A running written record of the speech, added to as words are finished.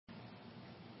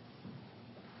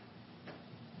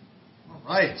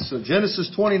Right, so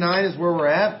Genesis 29 is where we're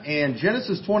at, and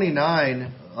Genesis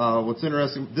 29, what's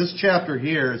interesting, this chapter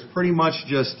here is pretty much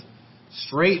just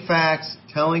straight facts,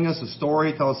 telling us a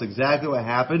story, tell us exactly what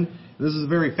happened. This is a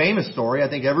very famous story. I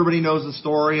think everybody knows the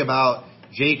story about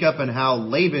Jacob and how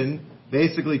Laban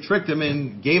basically tricked him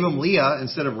and gave him Leah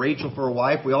instead of Rachel for a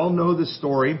wife. We all know this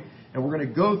story, and we're going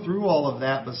to go through all of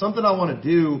that, but something I want to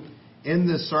do in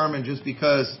this sermon, just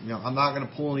because I'm not going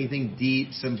to pull anything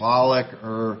deep, symbolic,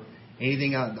 or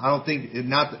anything. I don't think,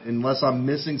 not unless I'm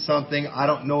missing something. I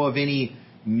don't know of any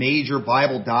major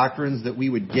Bible doctrines that we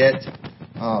would get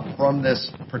from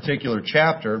this particular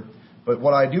chapter. But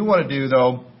what I do want to do,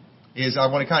 though, is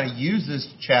I want to kind of use this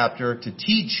chapter to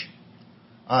teach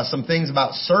some things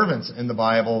about servants in the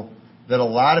Bible that a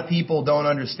lot of people don't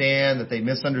understand, that they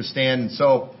misunderstand. And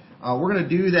so we're going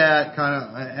to do that kind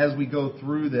of as we go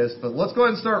through this. But let's go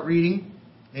ahead and start reading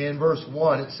in verse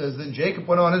 1. It says, "Then Jacob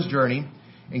went on his journey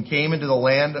and came into the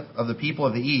land of the people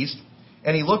of the east.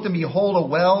 And he looked, and behold, a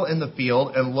well in the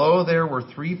field, and lo, there were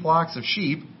 3 flocks of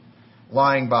sheep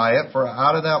lying by it. For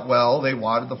out of that well they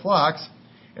watered the flocks,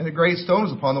 and a great stone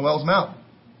was upon the well's mouth.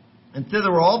 And thither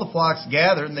were all the flocks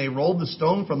gathered, and they rolled the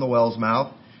stone from the well's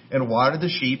mouth, and watered the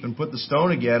sheep, and put the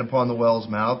stone again upon the well's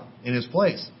mouth in his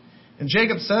place. And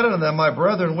Jacob said unto them, My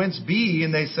brethren, whence be ye?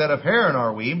 And they said, Of Haran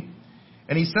are we.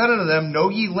 And he said unto them, Know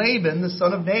ye Laban, the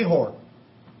son of Nahor?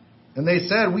 And they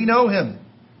said, We know him.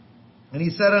 And he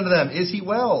said unto them, Is he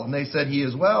well? And they said, He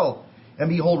is well. And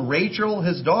behold, Rachel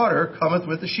his daughter cometh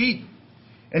with the sheep.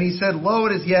 And he said, Lo,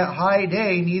 it is yet high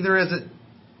day, neither is it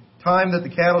time that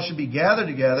the cattle should be gathered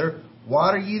together.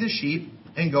 Water ye the sheep,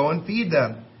 and go and feed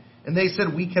them. And they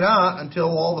said, We cannot until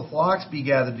all the flocks be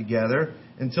gathered together,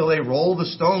 until they roll the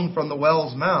stone from the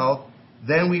well's mouth,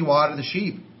 then we water the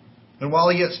sheep. And while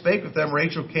he yet spake with them,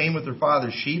 Rachel came with her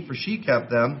father's sheep, for she kept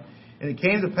them. And it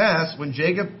came to pass, when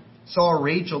Jacob saw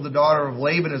Rachel, the daughter of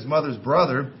Laban his mother's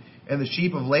brother, and the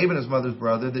sheep of Laban his mother's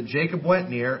brother, that Jacob went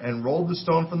near, and rolled the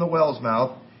stone from the well's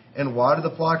mouth, and watered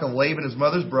the flock of Laban his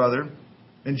mother's brother.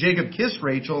 And Jacob kissed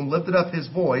Rachel, and lifted up his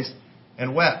voice,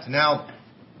 and wept." Now,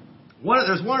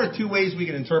 there's one or two ways we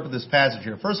can interpret this passage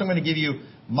here. First, I'm going to give you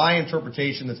my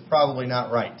interpretation that's probably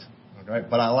not right, okay?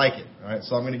 But I like it, all right?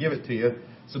 So I'm going to give it to you.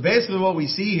 So basically what we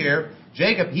see here,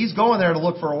 Jacob, he's going there to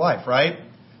look for a wife, right?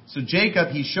 So Jacob,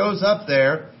 he shows up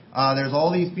there. There's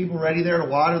all these people ready there to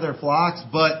water their flocks,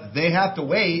 but they have to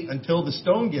wait until the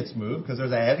stone gets moved because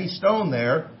there's a heavy stone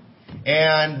there.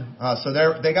 And so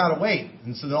they got to wait.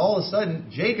 And so then all of a sudden,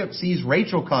 Jacob sees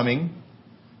Rachel coming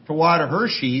to water her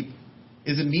sheep,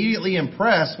 is immediately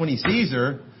impressed when he sees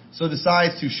her, so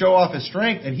decides to show off his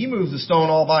strength, and he moves the stone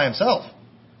all by himself.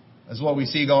 That's what we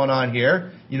see going on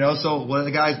here. So what do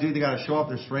the guys do? They got to show off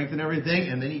their strength and everything,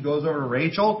 and then he goes over to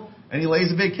Rachel, and he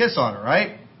lays a big kiss on her,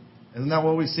 right? Isn't that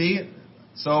what we see?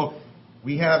 So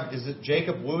we have, is it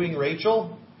Jacob wooing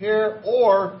Rachel here?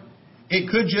 Or it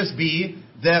could just be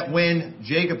that when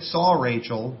Jacob saw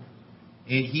Rachel,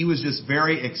 he was just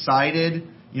very excited,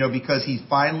 because he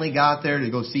finally got there to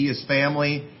go see his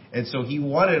family. And so he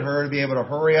wanted her to be able to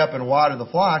hurry up and water the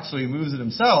flock, so he moves it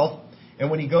himself.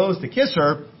 And when he goes to kiss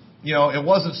her, it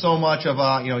wasn't so much of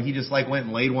he just went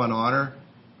and laid one on her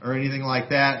or anything like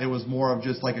that. It was more of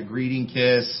just like a greeting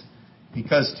kiss.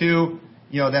 Because too,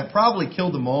 that probably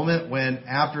killed the moment when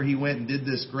after he went and did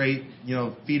this great,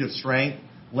 feat of strength,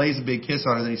 lays a big kiss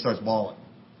on her, then he starts bawling.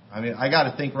 I mean, I got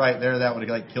to think right there that would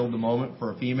have killed the moment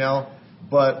for a female.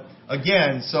 But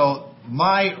again, so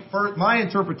my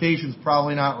interpretation's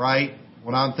probably not right.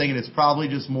 What I'm thinking, it's probably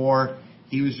just more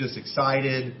he was just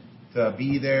excited to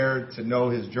be there, to know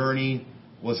his journey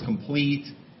was complete,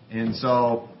 and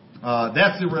so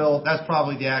that's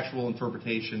probably the actual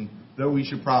interpretation that we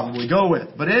should probably go with.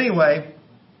 But anyway,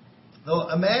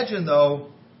 imagine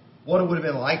though what it would have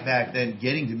been like back then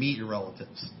getting to meet your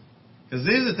relatives. Because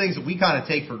these are the things that we kind of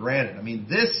take for granted. I mean,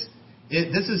 this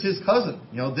is his cousin.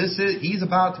 He's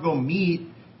about to go meet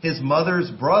his mother's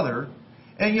brother.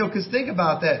 And, because think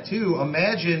about that too.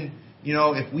 Imagine,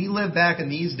 if we lived back in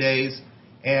these days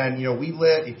and,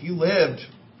 if you lived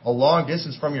a long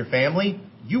distance from your family,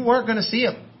 you weren't going to see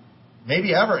him.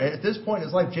 Maybe ever. At this point in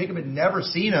his life, Jacob had never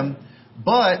seen him,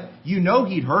 but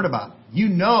he'd heard about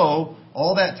him.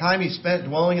 All that time he spent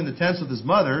dwelling in the tents with his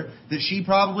mother, that she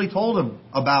probably told him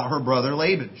about her brother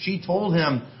Laban. She told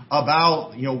him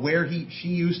about, where she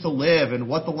used to live and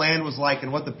what the land was like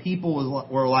and what the people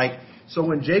were like. So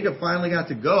when Jacob finally got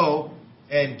to go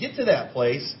and get to that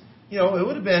place, it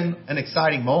would have been an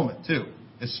exciting moment too,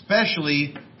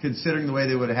 especially considering the way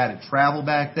they would have had to travel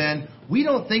back then. We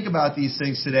don't think about these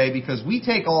things today because we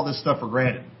take all this stuff for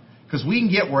granted. Because we can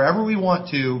get wherever we want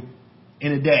to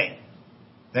in a day.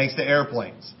 thanks to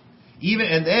airplanes.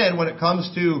 And then when it comes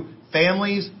to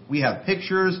families, we have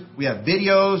pictures, we have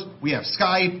videos, we have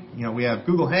Skype, we have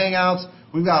Google Hangouts.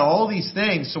 We've got all these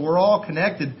things, so we're all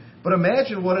connected. But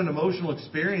imagine what an emotional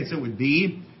experience it would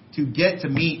be to get to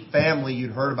meet family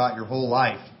you'd heard about your whole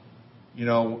life,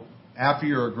 after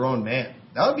you're a grown man.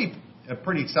 That would be a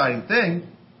pretty exciting thing,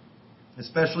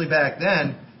 especially back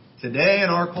then. Today in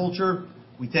our culture,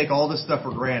 we take all this stuff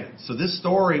for granted. So this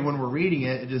story, when we're reading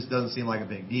it, it just doesn't seem like a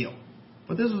big deal.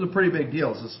 But this was a pretty big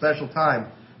deal. It's a special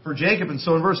time for Jacob. And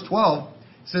so in verse 12,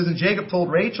 it says, "And Jacob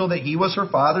told Rachel that he was her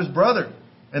father's brother,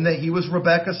 and that he was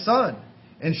Rebekah's son.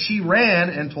 And she ran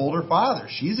and told her father."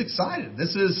 She's excited.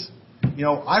 This is,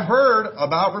 I've heard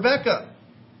about Rebekah.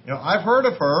 I've heard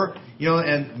of her,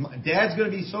 and Dad's going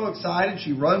to be so excited.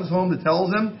 She runs home to tell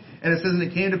him. And it says, "And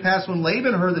it came to pass when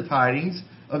Laban heard the tidings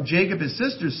of Jacob his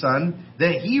sister's son,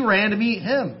 that he ran to meet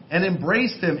him, and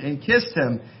embraced him, and kissed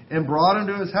him, and brought him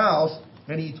to his house.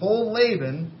 And he told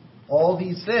Laban all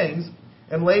these things.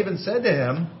 And Laban said to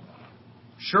him,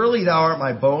 Surely thou art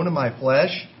my bone and my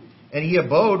flesh. And he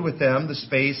abode with them the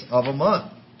space of a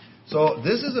month." So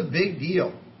this is a big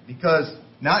deal, because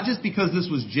not just because this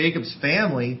was Jacob's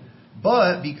family,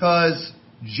 but because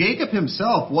Jacob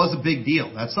himself was a big deal.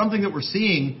 That's something that we're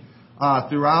seeing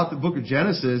throughout the book of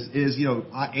Genesis is,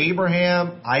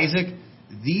 Abraham, Isaac,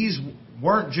 these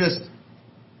weren't just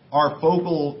our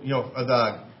focal,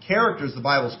 the characters the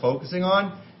Bible's focusing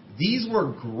on. These were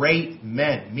great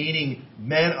men, meaning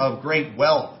men of great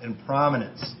wealth and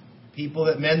prominence.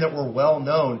 Men that were well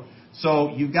known.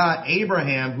 So you've got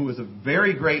Abraham, who was a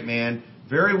very great man,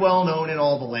 very well known in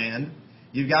all the land.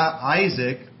 You've got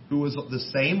Isaac, who was the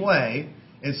same way.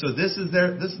 And so this is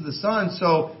the son.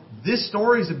 So this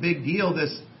story is a big deal.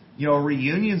 This,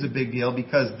 reunion's a big deal,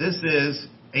 because this is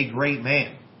a great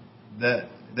man that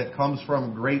comes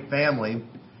from a great family.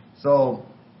 So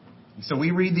we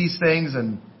read these things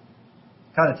and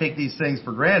kind of take these things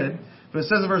for granted. But it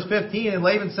says in verse 15, "And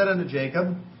Laban said unto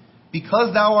Jacob,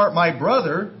 Because thou art my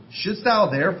brother, shouldst thou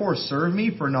therefore serve me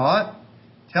for naught?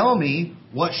 Tell me,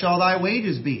 what shall thy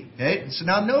wages be?" Okay? So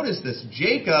now notice this.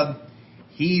 Jacob,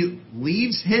 he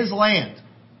leaves his land,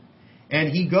 and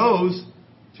he goes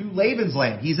to Laban's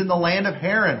land. He's in the land of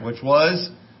Haran, which was,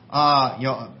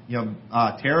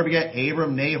 Terah begat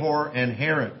Abram, Nahor, and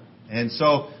Haran. And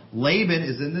so Laban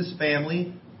is in this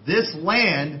family. This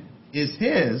land is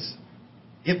his.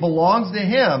 It belongs to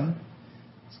him.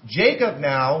 Jacob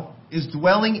now is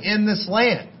dwelling in this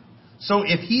land. So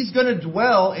if he's going to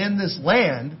dwell in this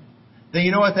land, then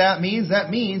you know what that means? That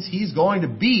means he's going to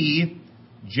be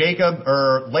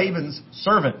Laban's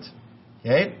servant.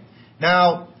 Okay?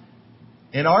 Now,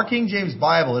 in our King James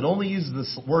Bible, it only uses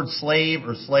the word slave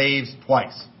or slaves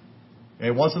twice.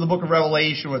 Okay? Once in the book of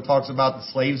Revelation, when it talks about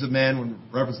the slaves of men, when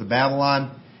reference to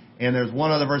Babylon, and there's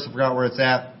one other verse, I forgot where it's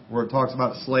at, where it talks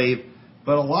about slave.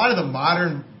 But a lot of the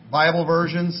modern Bible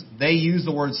versions, they use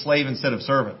the word slave instead of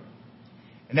servant.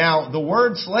 Now, the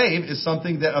word slave is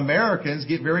something that Americans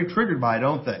get very triggered by,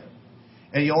 don't they?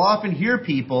 And you'll often hear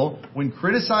people, when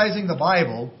criticizing the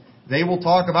Bible, they will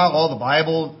talk about, the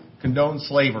Bible condones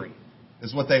slavery,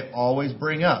 is what they always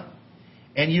bring up.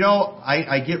 And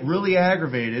I get really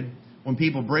aggravated when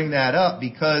people bring that up,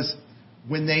 because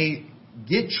when they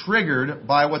get triggered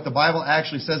by what the Bible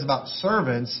actually says about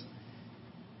servants,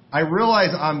 I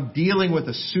realize I'm dealing with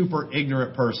a super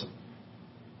ignorant person.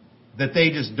 That they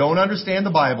just don't understand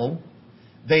the Bible.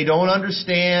 They don't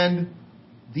understand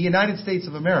the United States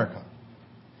of America.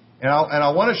 And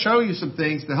I want to show you some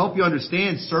things to help you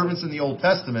understand servants in the Old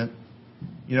Testament,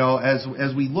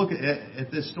 as we look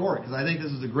at this story. Because I think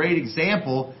this is a great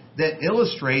example that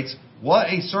illustrates what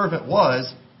a servant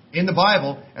was in the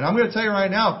Bible. And I'm going to tell you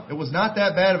right now, it was not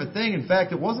that bad of a thing. In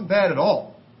fact, it wasn't bad at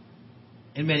all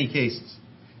in many cases.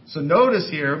 So notice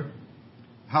here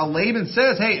how Laban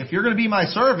says, "Hey, if you're going to be my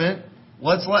servant,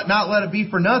 let's not let it be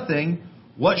for nothing.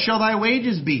 What shall thy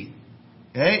wages be?"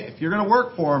 Okay, if you're going to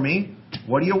work for me,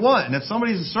 what do you want? And if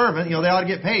somebody's a servant, they ought to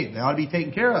get paid. They ought to be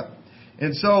taken care of.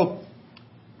 And so,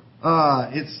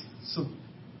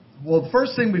 the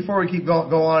first thing before we keep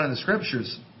go on in the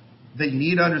Scriptures that you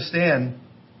need to understand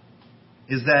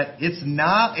is that it's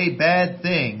not a bad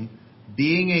thing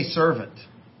being a servant,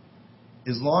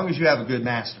 as long as you have a good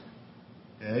master.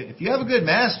 Okay? If you have a good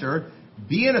master,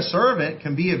 being a servant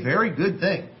can be a very good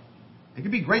thing. It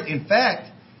can be great. In fact,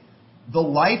 the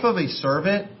life of a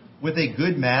servant with a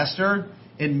good master,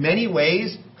 in many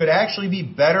ways, could actually be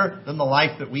better than the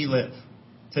life that we live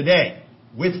today,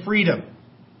 with freedom,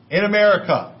 in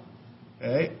America.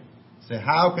 Okay? So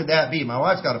how could that be? My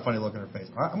wife's got a funny look on her face.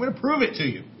 I'm going to prove it to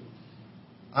you.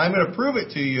 I'm going to prove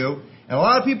it to you. And a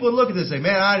lot of people would look at this and say,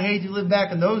 man, I'd hate to live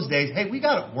back in those days. Hey, we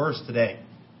got it worse today.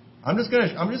 I'm just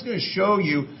gonna show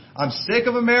you, I'm sick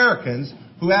of Americans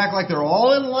who act like they're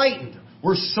all enlightened.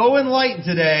 We're so enlightened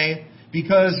today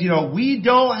because, we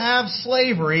don't have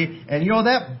slavery, and,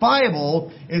 that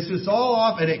Bible is just all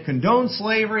off, and it condones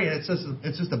slavery, and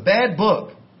it's just a bad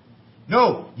book.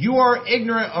 No, you are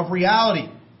ignorant of reality.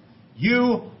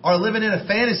 You are living in a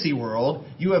fantasy world.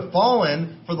 You have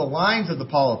fallen for the lines of the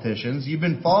politicians. You've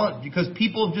been fallen because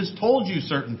people have just told you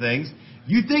certain things.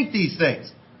 You think these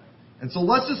things. And so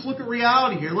let's just look at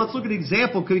reality here. Let's look at an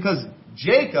example, because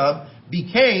Jacob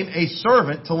became a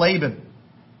servant to Laban.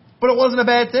 But it wasn't a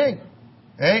bad thing.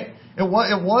 Okay? It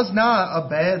was not a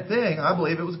bad thing. I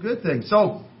believe it was a good thing.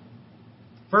 So,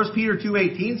 1 Peter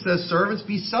 2:18 says, servants,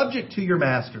 be subject to your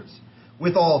masters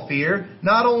with all fear,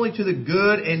 not only to the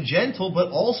good and gentle,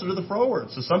 but also to the froward.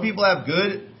 So some people have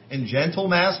good and gentle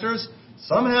masters.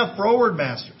 Some have froward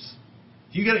masters.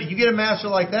 If you get a master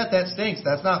like that, that stinks.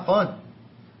 That's not fun.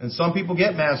 And some people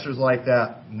get masters like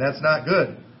that, and that's not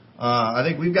good. I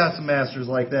think we've got some masters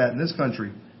like that in this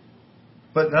country.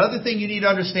 But another thing you need to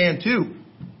understand too,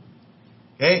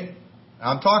 okay,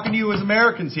 I'm talking to you as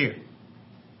Americans here.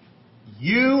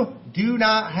 You do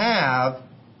not have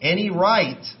any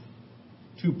right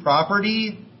to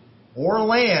property or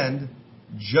land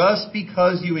just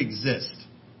because you exist.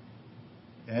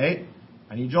 Okay?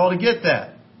 I need you all to get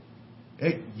that.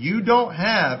 Okay? You don't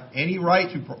have any right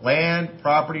to land,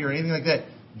 property, or anything like that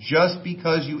just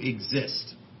because you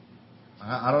exist.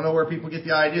 I don't know where people get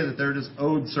the idea that they're just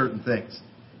owed certain things.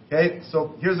 Okay?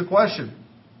 So here's the question.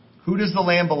 Who does the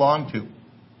land belong to?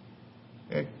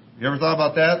 Okay? You ever thought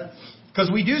about that?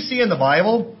 Because we do see in the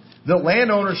Bible that land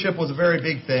ownership was a very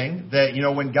big thing. That,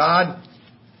 when God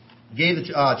gave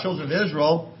the children of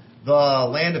Israel the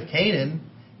land of Canaan,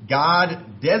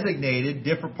 God designated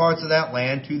different parts of that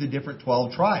land to the different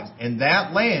 12 tribes. And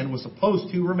that land was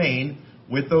supposed to remain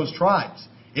with those tribes.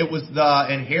 It was the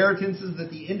inheritances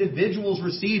that the individuals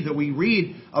received that we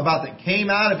read about that came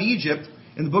out of Egypt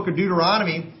in the book of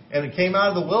Deuteronomy, and it came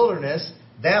out of the wilderness.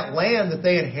 That land that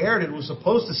they inherited was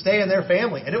supposed to stay in their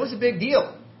family. And it was a big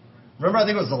deal. Remember, I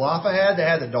think it was Zelophehad that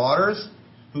had the daughters,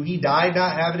 who he died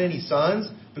not having any sons.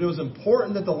 But it was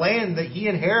important that the land that he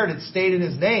inherited stayed in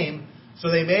his name.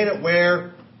 So they made it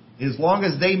where, as long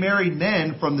as they married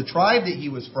men from the tribe that he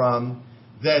was from,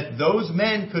 that those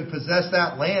men could possess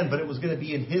that land, but it was going to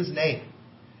be in his name.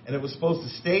 And it was supposed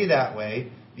to stay that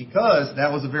way because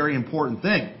that was a very important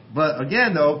thing. But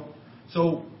again, though,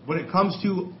 so when it comes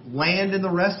to land in the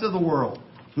rest of the world,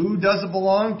 who does it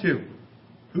belong to?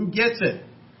 Who gets it?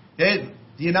 Okay,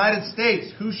 the United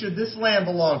States, who should this land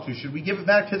belong to? Should we give it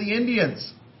back to the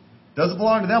Indians? Does it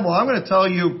belong to them? Well, I'm going to tell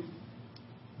you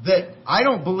that I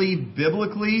don't believe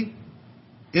biblically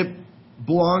it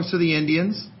belongs to the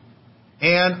Indians.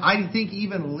 And I think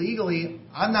even legally,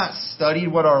 I'm not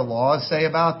studied what our laws say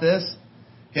about this.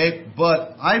 Okay,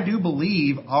 but I do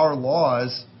believe our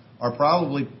laws are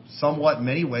probably somewhat in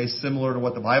many ways similar to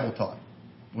what the Bible taught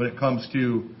when it comes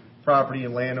to property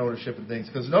and land ownership and things.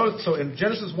 Because notice, so in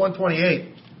Genesis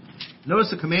 1:28, notice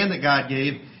the command that God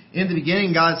gave. In the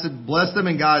beginning, God said, bless them,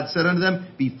 and God said unto them,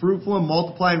 be fruitful and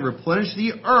multiply and replenish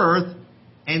the earth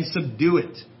and subdue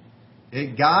it.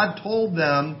 Okay? God told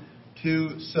them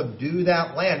to subdue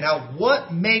that land. Now,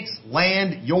 what makes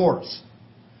land yours?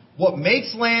 What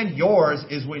makes land yours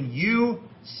is when you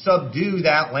subdue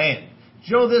that land.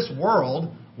 This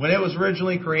world, when it was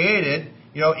originally created,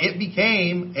 it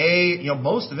became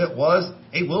most of it was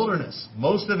a wilderness.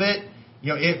 Most of it,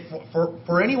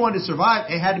 for anyone to survive,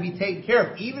 it had to be taken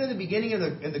care of. Even in the beginning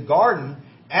in the garden,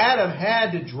 Adam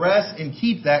had to dress and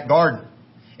keep that garden.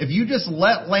 If you just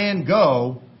let land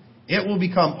go, it will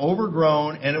become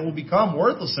overgrown and it will become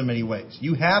worthless in many ways.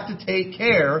 You have to take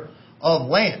care of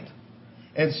land.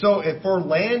 And so for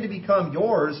land to become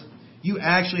yours, you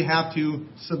actually have to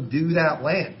subdue that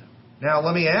land. Now,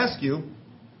 let me ask you,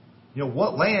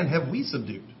 what land have we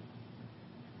subdued?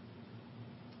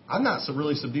 I've not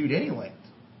really subdued any land.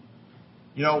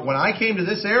 When I came to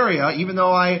this area, even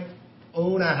though I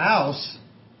own a house,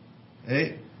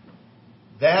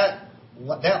 that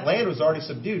land was already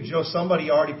subdued.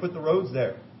 Somebody already put the roads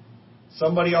there.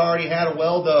 Somebody already had a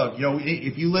well dug.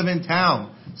 If you live in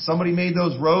town, somebody made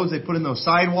those roads, they put in those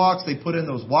sidewalks, they put in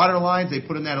those water lines, they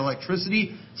put in that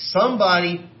electricity.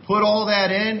 Somebody put all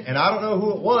that in, and I don't know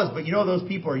who it was, but those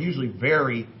people are usually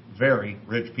very, very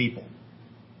rich people.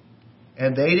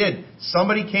 And they did.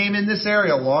 Somebody came in this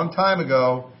area a long time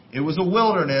ago. It was a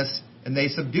wilderness, and they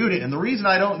subdued it. And the reason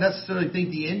I don't necessarily think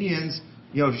the Indians,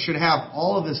 should have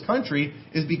all of this country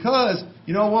is because,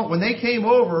 when they came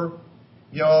over,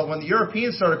 When the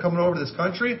Europeans started coming over to this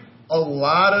country, a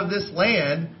lot of this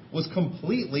land was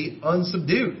completely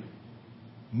unsubdued.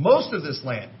 Most of this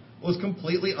land was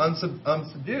completely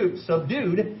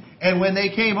subdued. And when they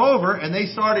came over and they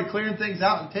started clearing things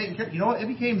out and taking care, you know what? It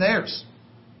became theirs.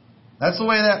 That's the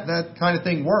way that kind of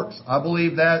thing works. I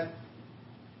believe that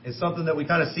is something that we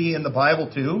kind of see in the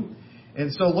Bible too.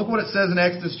 And so look what it says in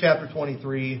Exodus chapter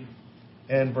 23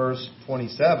 and verse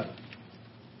 27.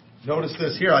 Notice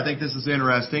this here. I think this is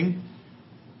interesting.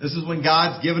 This is when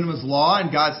God's given him his law,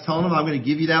 and God's telling him, I'm going to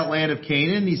give you that land of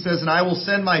Canaan. And he says, and I will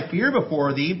send my fear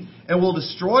before thee, and will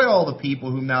destroy all the people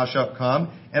whom thou shalt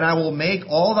come, and I will make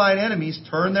all thine enemies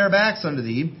turn their backs unto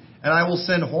thee, and I will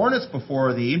send hornets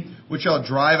before thee, which shall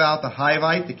drive out the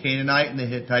Hivite, the Canaanite, and the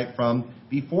Hittite from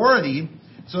before thee.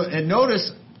 So, and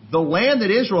notice, the land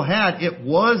that Israel had, it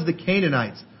was the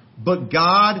Canaanites. But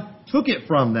God took it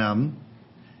from them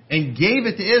and gave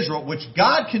it to Israel, which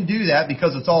God can do that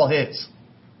because it's all His.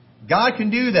 God can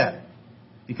do that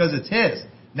because it's His.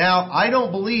 Now, I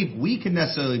don't believe we can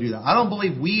necessarily do that. I don't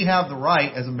believe we have the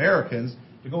right as Americans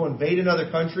to go invade another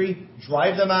country,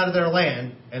 drive them out of their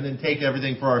land, and then take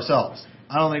everything for ourselves.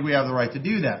 I don't think we have the right to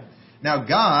do that. Now,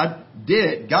 God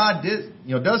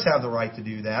does have the right to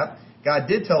do that. God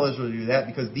did tell Israel to do that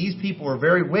because these people were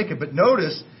very wicked. But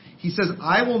notice, He says,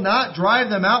 I will not drive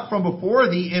them out from before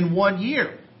thee in 1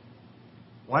 year.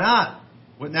 Why not?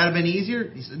 Wouldn't that have been easier?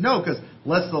 He said, no, because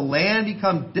lest the land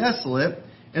become desolate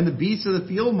and the beasts of the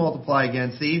field multiply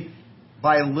against thee,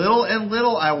 by little and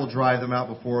little I will drive them out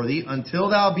before thee until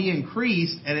thou be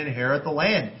increased and inherit the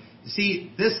land. You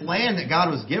see, this land that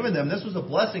God was giving them, this was a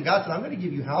blessing. God said, I'm going to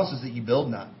give you houses that you build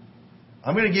not.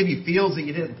 I'm going to give you fields that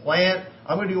you didn't plant.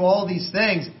 I'm going to do all these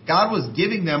things. God was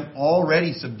giving them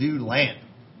already subdued land,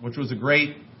 which was a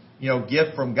great,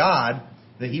 gift from God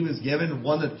that He was given,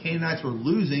 one that the Canaanites were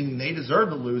losing, and they deserved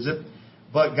to lose it.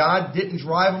 But God didn't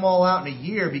drive them all out in a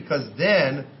year, because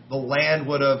then the land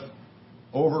would have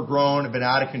overgrown and been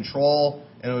out of control,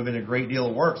 and it would have been a great deal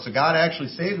of work. So God actually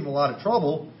saved them a lot of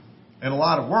trouble and a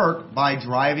lot of work by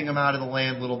driving them out of the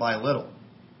land little by little.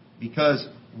 Because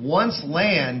once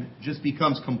land just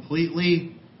becomes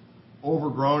completely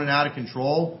overgrown and out of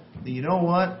control, then you know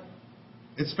what?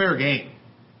 It's fair game.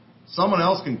 Someone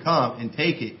else can come and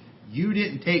take it. You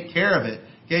didn't take care of it.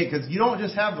 Okay? Because you don't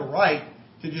just have the right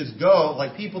to just go,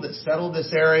 like people that settled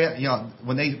this area,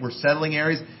 when they were settling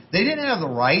areas, they didn't have the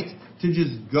right to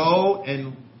just go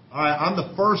and, all right, I'm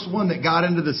the first one that got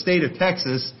into the state of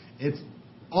Texas. It's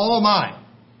all mine.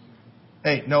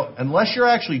 Hey, no, unless you're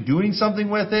actually doing something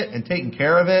with it and taking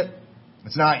care of it,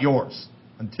 it's not yours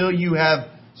until you have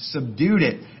subdued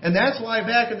it. And that's why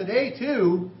back in the day,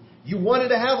 too, you wanted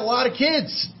to have a lot of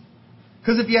kids.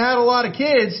 Because if you had a lot of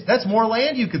kids, that's more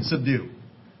land you could subdue.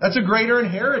 That's a greater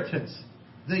inheritance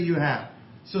that you have.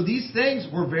 So these things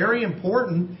were very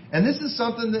important, and this is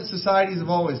something that societies have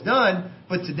always done,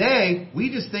 but today, we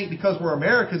just think because we're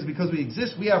Americans, because we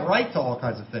exist, we have right to all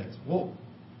kinds of things. Well,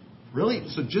 really?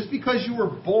 So just because you were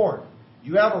born,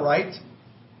 you have a right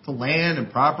to land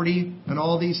and property and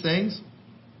all these things?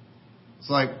 It's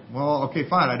like, well, okay,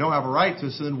 fine, I don't have a right to,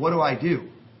 so then what do?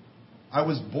 I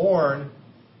was born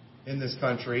in this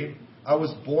country. I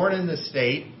was born in this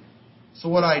state. So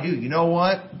what do? You know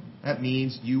what? That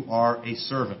means you are a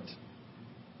servant.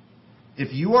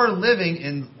 If you are living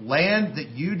in land that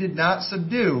you did not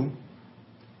subdue,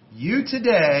 you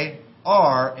today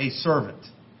are a servant.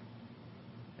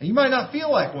 And you might not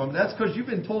feel like one, but that's because you've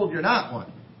been told you're not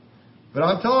one. But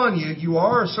I'm telling you, you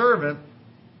are a servant.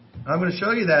 I'm going to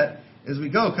show you that as we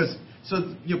go.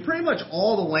 So pretty much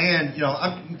all the land,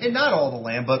 and not all the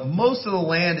land, but most of the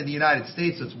land in the United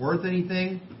States that's worth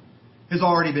anything has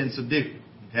already been subdued.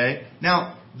 Okay?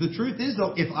 Now, the truth is,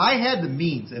 though, if I had the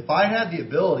means, if I had the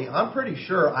ability, I'm pretty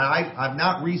sure, I've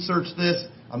not researched this,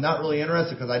 I'm not really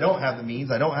interested because I don't have the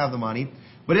means, I don't have the money,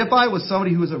 but if I was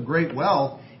somebody who was of great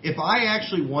wealth, if I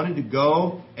actually wanted to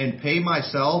go and pay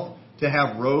myself to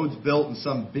have roads built in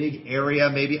some big area,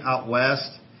 maybe out west,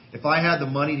 if I had the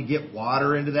money to get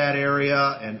water into that area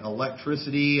and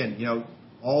electricity and,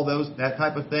 all that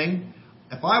type of thing,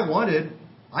 if I wanted,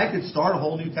 I could start a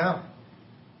whole new town.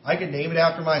 I could name it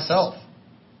after myself.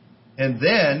 And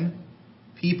then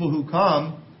people who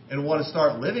come and want to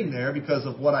start living there because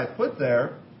of what I put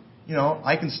there,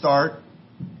 I can start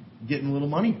getting a little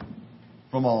money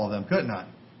from all of them, couldn't I?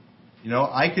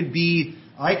 I could be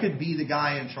the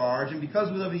guy in charge, and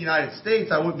because we live in the United States,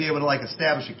 I wouldn't be able to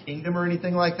establish a kingdom or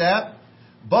anything like that.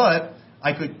 But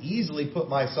I could easily put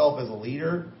myself as a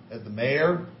leader, as the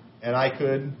mayor, and I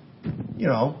could,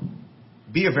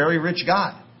 be a very rich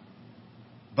guy.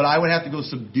 But I would have to go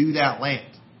subdue that land.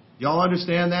 Y'all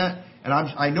understand that? And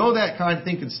I know that kind of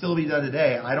thing can still be done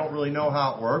today. I don't really know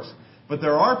how it works. But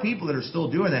there are people that are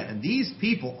still doing that. And these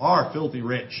people are filthy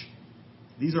rich.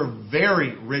 These are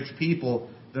very rich people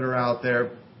that are out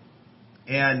there.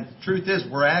 And truth is,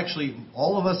 we're actually,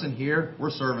 all of us in here, we're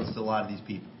servants to a lot of these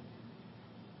people.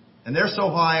 And they're so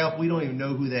high up, we don't even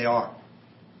know who they are.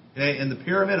 Okay? In the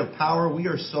pyramid of power, we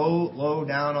are so low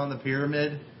down on the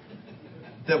pyramid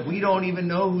that we don't even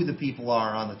know who the people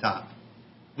are on the top.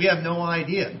 We have no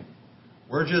idea.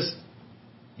 We're just,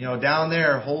 down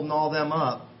there holding all them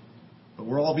up. But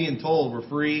we're all being told we're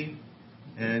free.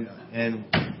 And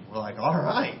we're like, all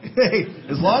right. Hey,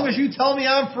 as long as you tell me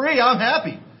I'm free, I'm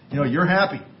happy. You're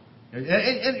happy. And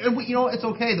it's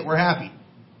okay that we're happy.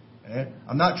 Okay?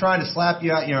 I'm not trying to slap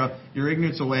you out, your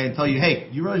ignorance away and tell you, hey,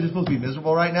 you realize you're supposed to be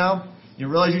miserable right now? You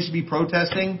realize you should be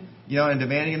protesting, and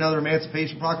demanding another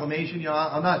Emancipation Proclamation?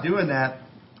 I'm not doing that.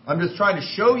 I'm just trying to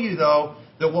show you, though,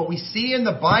 that what we see in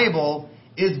the Bible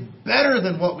is better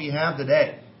than what we have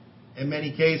today in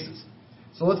many cases.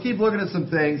 So let's keep looking at some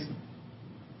things.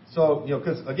 So,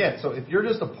 so if you're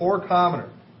just a poor commoner,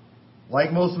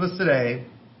 like most of us today,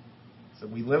 so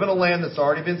we live in a land that's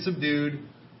already been subdued.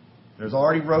 There's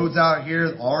already roads out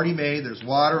here already made. There's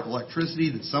water,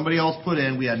 electricity that somebody else put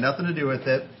in. We had nothing to do with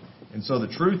it. And so the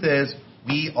truth is,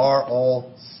 we are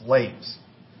all slaves.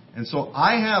 And so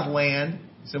I have land.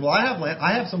 You say, well, I have land.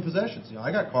 I have some possessions.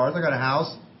 I got cars. I got a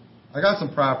house. I got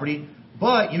some property.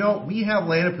 But, we have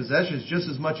land and possessions just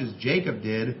as much as Jacob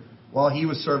did while he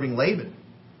was serving Laban.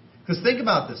 Because think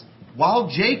about this. While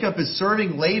Jacob is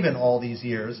serving Laban all these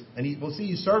years, and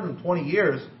he served him 20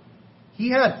 years, he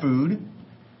had food.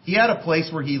 He had a place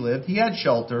where he lived. He had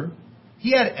shelter.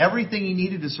 He had everything he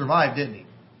needed to survive, didn't he?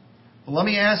 But let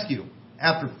me ask you,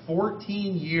 after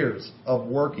 14 years of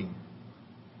working,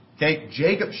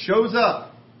 Jacob shows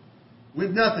up with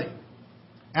nothing.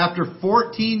 After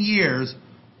 14 years,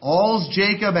 all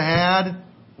Jacob had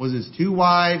was his 2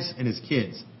 wives and his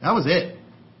kids. That was it.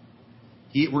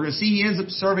 We're going to see he ends up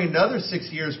serving another 6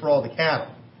 years for all the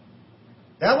cattle.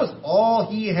 That was all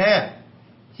he had.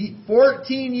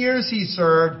 14 years he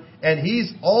served, and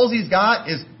all he's got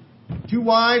is 2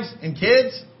 wives and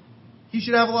kids. He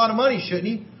should have a lot of money, shouldn't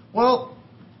he? Well,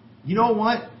 you know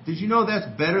what? Did you know that's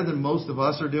better than most of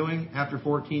us are doing after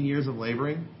 14 years of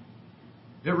laboring?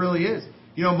 It really is.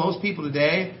 Most people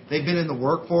today, they've been in the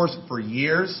workforce for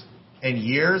years and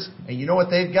years, and you know what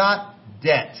they've got?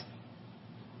 Debt.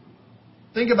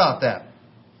 Think about that.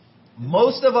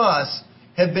 Most of us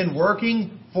have been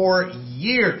working for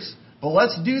years. But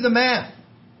let's do the math.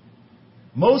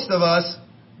 Most of us,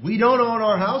 we don't own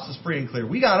our houses free and clear.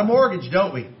 We got a mortgage,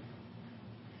 don't we?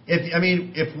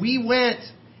 If we went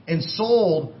and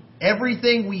sold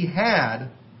everything we had,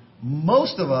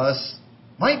 most of us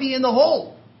might be in the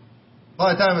hole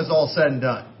by the time it's all said and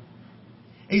done.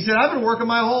 And he said, I've been working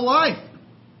my whole life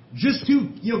just to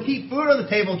keep food on the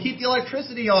table and keep the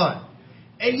electricity on.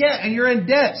 And you're in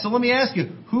debt. So let me ask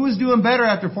you, who is doing better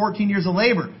after 14 years of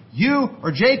labor? You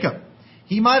or Jacob?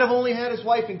 He might have only had his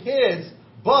wife and kids,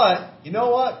 but you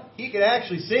know what? He could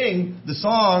actually sing the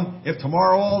song, if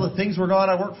tomorrow all the things were gone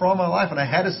I worked for all my life and I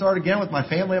had to start again with my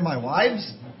family and my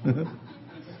wives.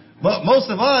 But most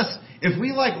of us, if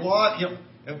we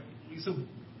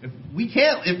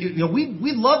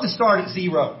we'd love to start at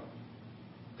zero.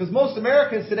 Because most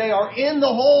Americans today are in the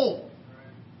hole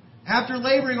after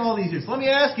laboring all these years. Let me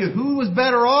ask you, who was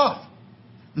better off?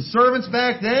 The servants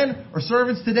back then or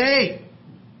servants today?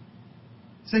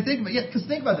 Think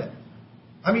about that.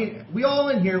 We all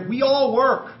in here, we all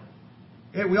work.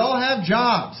 Okay? We all have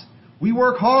jobs. We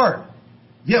work hard.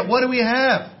 Yet what do we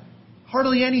have?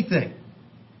 Hardly anything.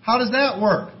 How does that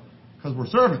work? Because we're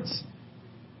servants.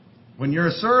 When you're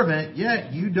a servant,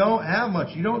 you don't have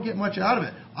much. You don't get much out of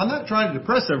it. I'm not trying to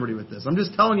depress everybody with this. I'm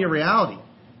just telling you reality.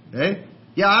 Okay?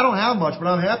 Yeah, I don't have much, but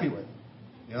I'm happy with it.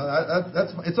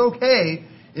 It's okay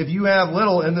if you have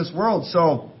little in this world.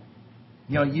 So,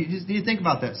 you just need to think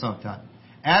about that sometime.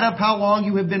 Add up how long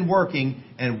you have been working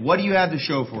and what do you have to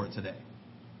show for it today.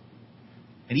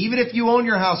 And even if you own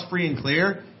your house free and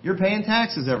clear, you're paying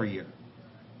taxes every year.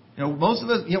 Most of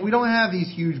us, we don't have these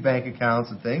huge bank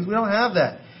accounts and things. We don't have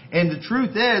that. And the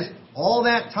truth is, all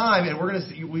that time, and we're going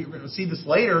to see this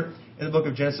later in the book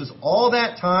of Genesis, all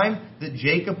that time that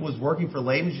Jacob was working for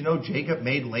Laban, Jacob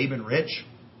made Laban rich.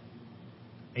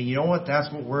 And you know what?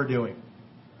 That's what we're doing.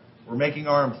 We're making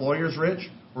our employers rich.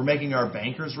 We're making our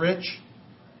bankers rich.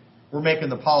 We're making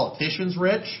the politicians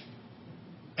rich.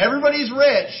 Everybody's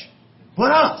rich,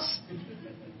 but us.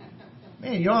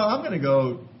 Man, I'm going to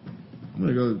go,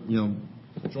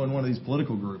 join one of these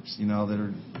political groups, that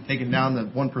are taking down the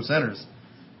one percenters.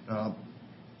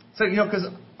 Because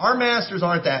our masters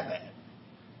aren't that bad.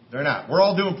 They're not. We're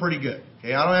all doing pretty good.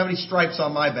 Okay, I don't have any stripes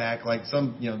on my back like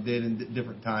some did in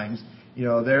different times.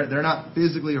 They're not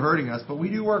physically hurting us, but we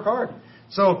do work hard.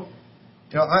 So,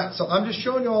 so I'm just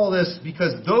showing you all this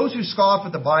because those who scoff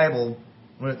at the Bible,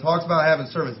 when it talks about having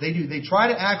servants, they try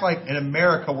to act like in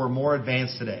America we're more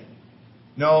advanced today.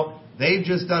 No, they've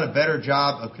just done a better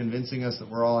job of convincing us that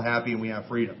we're all happy and we have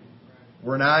freedom.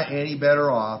 We're not any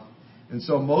better off. And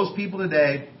so most people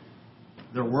today,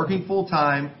 they're working full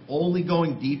time, only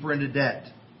going deeper into debt.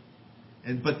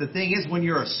 But the thing is, when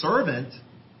you're a servant,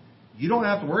 you don't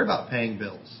have to worry about paying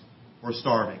bills or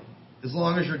starving, as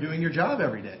long as you're doing your job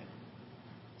every day.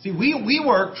 See, we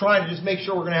work trying to just make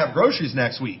sure we're going to have groceries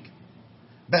next week.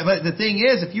 But the thing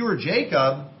is, if you were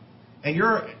Jacob and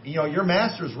your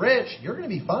master's rich, you're going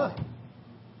to be fine.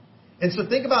 And so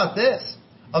think about this.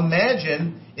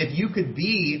 Imagine if you could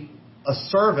be a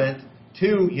servant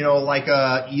to, like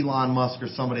Elon Musk or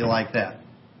somebody like that.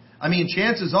 I mean,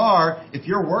 chances are, if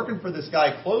you're working for this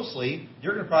guy closely,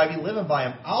 you're going to probably be living by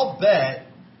him. I'll bet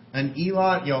an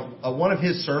Elon, one of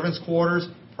his servants' quarters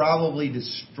probably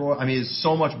is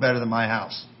so much better than my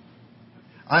house.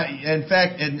 In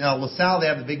fact, in LaSalle, they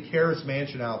have the big Karras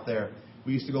mansion out there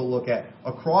we used to go look at.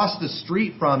 Across the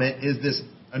street from it is this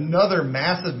another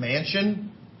massive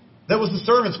mansion that was the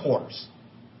servants' quarters.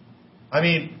 I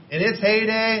mean, in its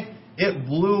heyday, it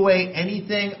blew away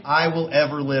anything I will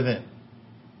ever live in.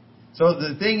 So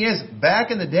the thing is,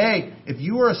 back in the day, if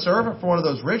you were a servant for one of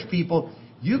those rich people,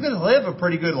 you could live a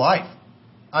pretty good life.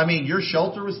 I mean, your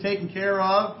shelter was taken care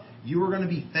of. You were going to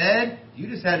be fed. You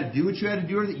just had to do what you had to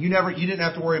do. You didn't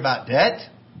have to worry about debt.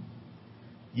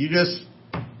 You just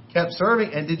kept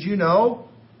serving. And did you know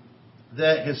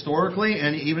that historically,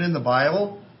 and even in the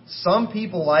Bible, some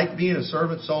people liked being a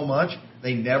servant so much,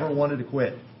 they never wanted to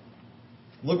quit.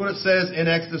 Look what it says in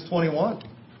Exodus 21.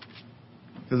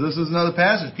 Because this is another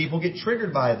passage. People get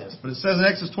triggered by this. But it says in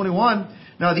Exodus 21,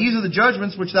 now these are the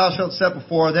judgments which thou shalt set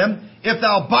before them. If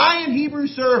thou buy an Hebrew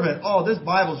servant. Oh, this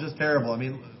Bible's just terrible. I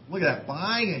mean, look at that.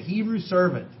 Buying a Hebrew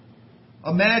servant.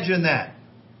 Imagine that.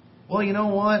 Well, you know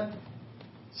what?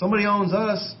 Somebody owns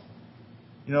us.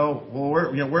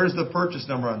 Where's the purchase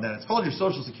number on that? It's called your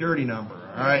Social Security number.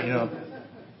 All right,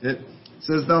 It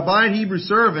says, thou buy an Hebrew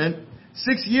servant.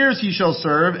 6 years he shall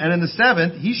serve, and in the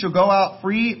 7th he shall go out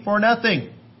free for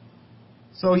nothing.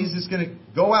 So he's just going to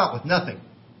go out with nothing.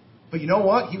 But you know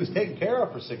what? He was taken care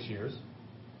of for 6 years.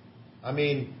 I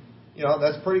mean,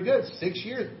 that's pretty good. 6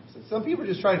 years. Some people are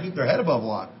just trying to keep their head above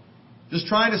water. Just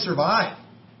trying to survive.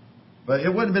 But it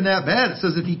wouldn't have been that bad. It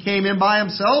says if he came in by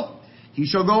himself, he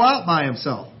shall go out by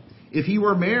himself. If he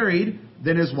were married,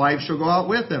 then his wife shall go out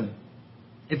with him.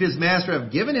 If his master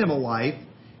have given him a wife,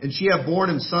 and she have borne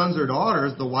him sons or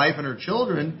daughters, the wife and her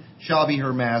children shall be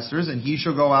her master's, and he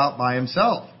shall go out by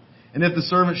himself. And if the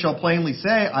servant shall plainly say,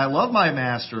 I love my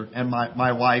master and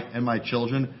my wife and my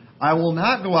children, I will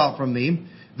not go out from thee,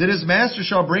 then his master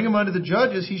shall bring him unto the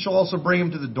judges. He shall also bring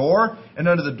him to the door and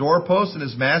unto the doorpost, and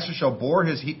his master shall bore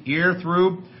his ear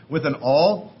through with an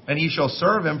awl, and he shall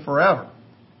serve him forever.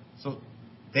 So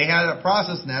they had that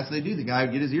process, and that's what they do. The guy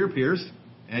would get his ear pierced,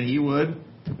 and it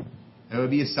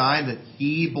would be a sign that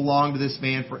he belonged to this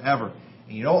man forever.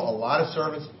 And a lot of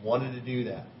servants wanted to do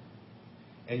that.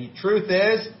 And the truth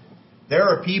is, there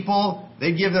are people,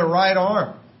 they give their right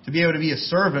arm to be able to be a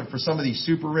servant for some of these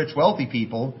super rich, wealthy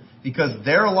people, because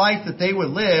their life that they would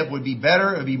live would be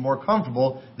better, it would be more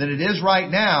comfortable than it is right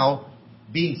now,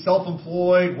 being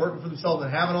self-employed, working for themselves,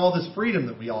 and having all this freedom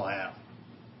that we all have.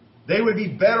 They would be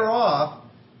better off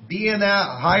being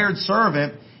that hired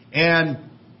servant. And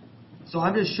so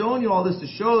I'm just showing you all this to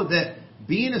show that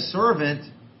being a servant,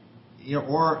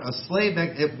 or a slave,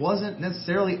 it wasn't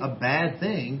necessarily a bad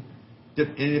thing.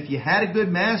 And if you had a good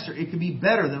master, it could be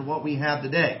better than what we have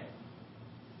today.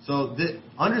 So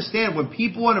understand, when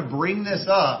people want to bring this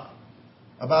up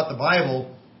about the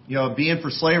Bible, being for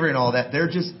slavery and all that, they're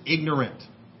just ignorant.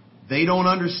 They don't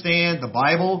understand the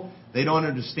Bible. They don't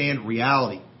understand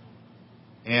reality.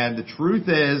 And the truth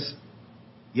is,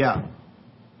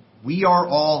 we are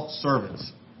all servants.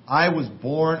 I was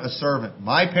born a servant.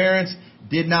 My parents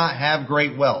did not have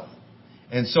great wealth.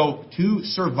 And so to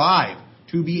survive,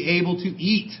 to be able to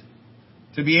eat,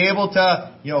 to be able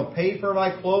to, pay for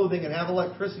my clothing and have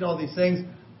electricity and all these things,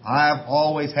 I've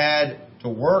always had to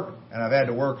work, and I've had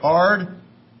to work hard,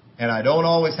 and I don't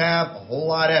always have a whole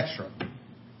lot extra.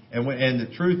 And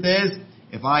the truth is,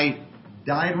 if I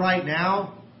died right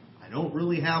now, I don't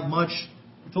really have much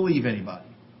to leave anybody,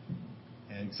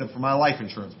 except for my life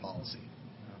insurance policy.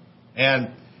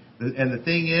 And the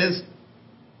thing is,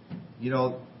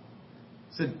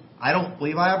 I don't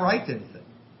believe I have a right to anything.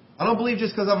 I don't believe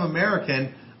just because I'm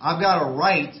American, I've got a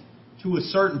right to a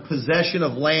certain possession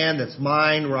of land that's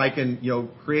mine where I can,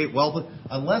 create wealth,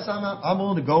 unless I'm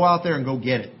willing to go out there and go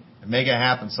get it and make it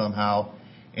happen somehow.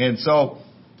 And so,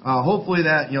 hopefully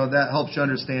that helps you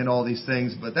understand all these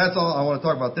things. But that's all I want to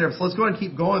talk about there. So let's go ahead and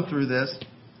keep going through this.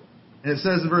 And it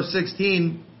says in verse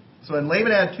 16, so and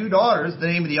Laban had 2 daughters. The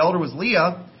name of the elder was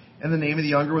Leah, and the name of the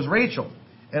younger was Rachel.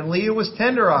 And Leah was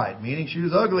tender-eyed, meaning she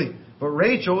was ugly, but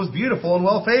Rachel was beautiful and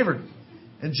well-favored.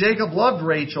 And Jacob loved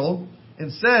Rachel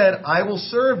and said, I will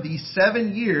serve thee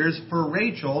 7 years for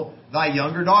Rachel, thy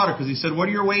younger daughter. Because he said, what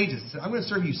are your wages? He said, I'm going to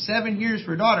serve you 7 years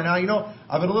for your daughter. Now,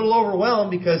 I've been a little overwhelmed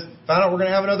because I found out we're going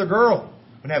to have another girl.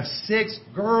 We're going to have 6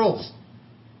 girls.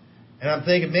 And I'm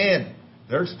thinking, man,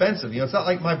 they're expensive. It's not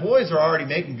like my boys are already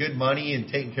making good money and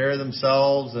taking care of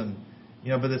themselves. And,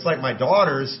 but it's like my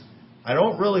daughters, I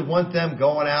don't really want them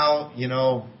going out,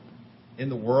 in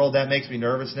the world. That makes me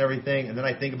nervous and everything. And then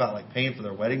I think about like paying for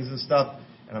their weddings and stuff.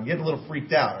 And I'm getting a little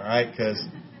freaked out, all right, because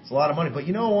it's a lot of money. But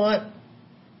you know what?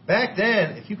 Back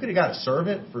then, if you could have got a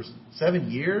servant for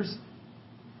 7 years,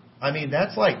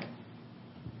 that's like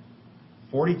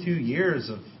 42 years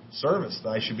of service that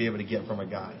I should be able to get from a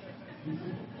guy.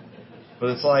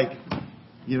 But it's like,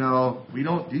 we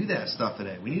don't do that stuff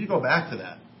today. We need to go back to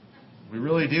that. We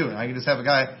really do. And I can just have a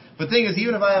guy. But the thing is,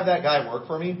 even if I have that guy work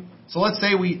for me, so let's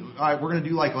say we're going to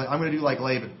do like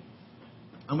Laban.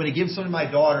 I'm going to give something to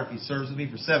my daughter if he serves with me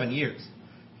for 7 years.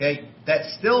 Okay?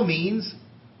 That still means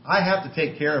I have to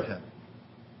take care of him.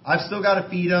 I've still got to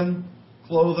feed him,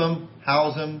 clothe him,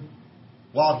 house him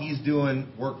while he's doing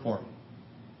work for me.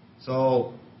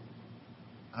 So,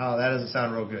 that doesn't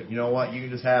sound real good. You know what? You can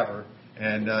just have her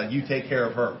and you take care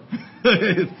of her.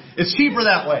 It's cheaper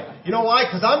that way. You know why?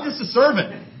 Because I'm just a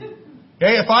servant.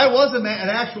 Okay? If I was an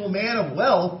actual man of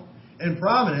wealth and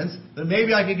prominence, then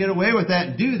maybe I could get away with that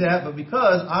and do that. But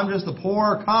because I'm just a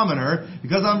poor commoner,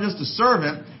 because I'm just a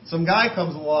servant, some guy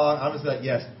comes along, I'm just like,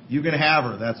 yes, you can have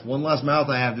her. That's one less mouth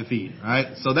I have to feed.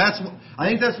 Right? So I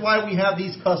think that's why we have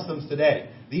these customs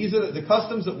today. These are the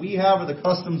customs that we have are the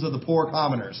customs of the poor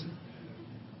commoners.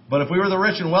 But if we were the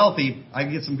rich and wealthy, I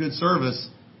could get some good service,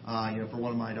 for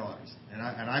one of my daughters, and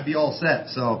I'd be all set.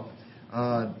 So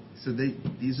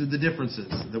these are the differences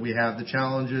that we have, the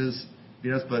challenges.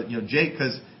 But Jake,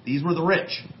 because these were the rich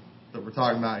that we're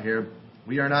talking about here.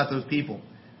 We are not those people.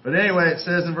 But anyway, it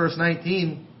says in verse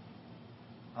 19,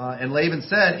 and Laban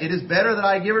said, it is better that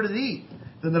I give her to thee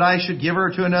than that I should give her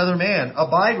to another man.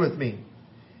 Abide with me.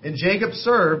 And Jacob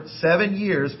served 7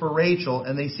 years for Rachel,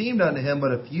 and they seemed unto him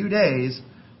but a few days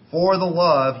for the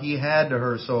love he had to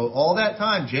her. So all that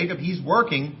time, Jacob, he's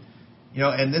working,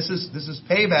 and this is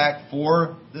payback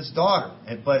for this daughter.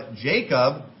 But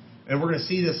Jacob, and we're going to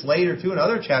see this later too in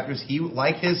other chapters, he,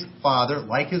 like his father,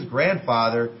 like his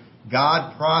grandfather,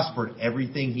 God prospered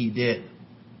everything he did.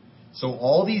 So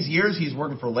all these years he's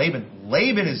working for Laban.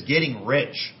 Laban is getting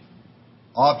rich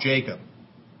off Jacob.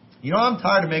 I'm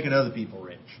tired of making other people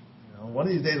rich. One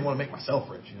of these days I want to make myself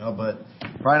rich, but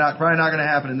probably not going to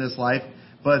happen in this life.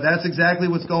 But that's exactly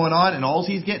what's going on, and all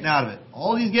he's getting out of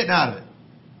it.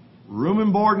 Room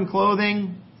and board and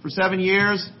clothing for 7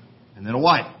 years, and then a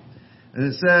wife.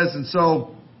 And it says, and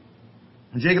so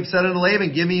Jacob said unto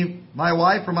Laban, give me my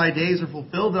wife, for my days are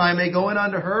fulfilled, that I may go in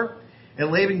unto her.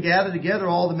 And Laban gathered together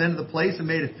all the men of the place and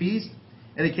made a feast.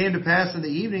 And it came to pass in the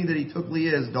evening that he took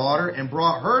Leah his daughter and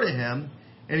brought her to him,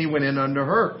 and he went in unto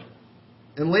her.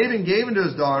 And Laban gave unto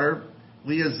his daughter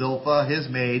Leah Zilpah, his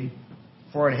maid,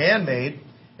 for an handmaid.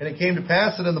 And it came to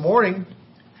pass that in the morning,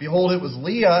 behold, it was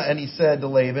Leah, and he said to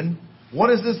Laban,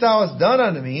 what is this thou hast done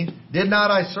unto me? Did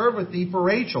not I serve with thee for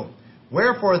Rachel?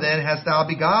 Wherefore then hast thou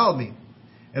beguiled me?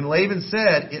 And Laban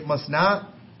said, it must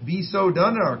not be so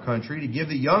done in our country to give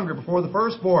the younger before the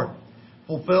firstborn.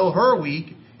 Fulfill her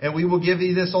week, and we will give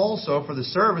thee this also for the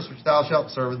service which thou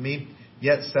shalt serve with me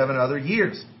yet 7 other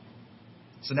years.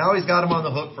 So now he's got him on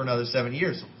the hook for another 7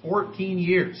 years. So 14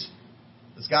 years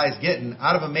this guy's getting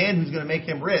out of a man who's going to make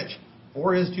him rich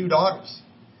for his 2 daughters.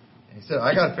 And he said,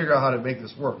 I got to figure out how to make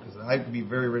this work because I could be a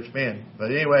very rich man.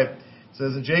 But anyway, it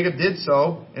says, and Jacob did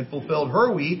so and fulfilled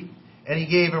her week, and he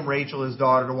gave him Rachel his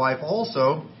daughter to wife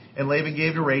also. And Laban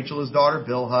gave to Rachel his daughter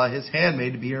Bilhah his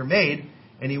handmaid to be her maid.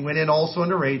 And he went in also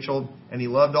unto Rachel, and he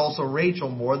loved also Rachel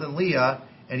more than Leah,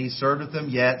 and he served with them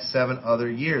yet 7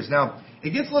 other years. Now,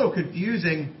 it gets a little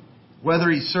confusing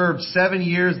whether he served 7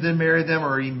 years, then married them,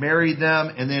 or he married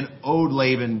them and then owed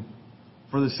Laban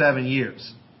for the 7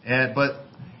 years. But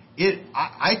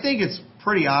I think it's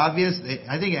pretty obvious.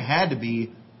 I think it had to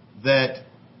be that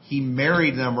he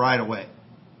married them right away.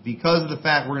 Because of the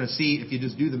fact we're going to see, if you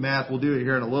just do the math, we'll do it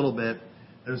here in a little bit,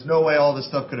 there's no way all this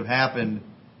stuff could have happened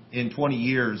in 20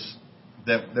 years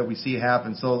that we see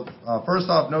happen. So first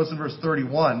off, notice in verse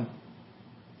 31,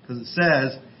 because it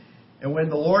says, "And when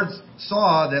the Lord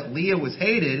saw that Leah was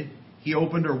hated, he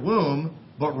opened her womb,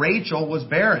 but Rachel was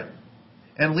barren.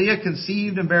 And Leah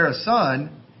conceived and bare a son,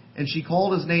 and she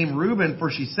called his name Reuben,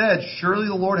 for she said, Surely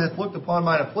the Lord hath looked upon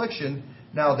mine affliction.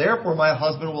 Now therefore my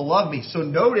husband will love me." So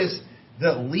notice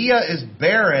that Leah is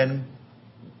barren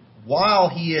while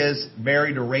he is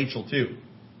married to Rachel too.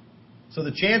 So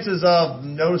the chances of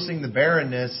noticing the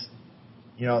barrenness,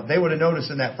 they would have noticed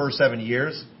in that first 7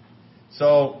 years.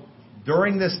 So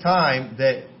during this time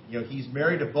that, he's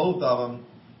married to both of them,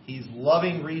 he's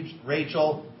loving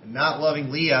Rachel and not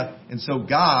loving Leah. And so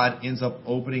God ends up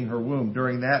opening her womb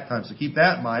during that time. So keep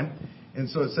that in mind. And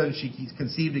so it says she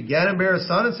conceived again and bare a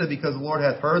son, and said, Because the Lord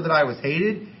hath heard that I was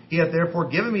hated, he hath therefore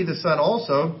given me the son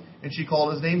also. And she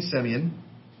called his name Simeon.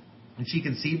 And she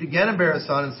conceived again and bare a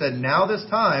son, and said, Now this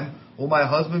time will my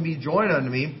husband be joined unto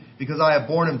me, because I have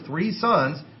borne him 3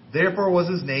 sons. Therefore was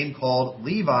his name called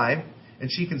Levi. And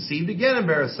she conceived again and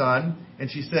bare a son, and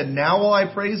she said, Now will I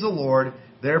praise the Lord.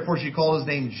 Therefore she called his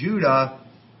name Judah,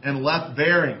 and left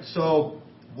bearing. So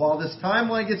while this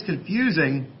timeline gets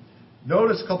confusing,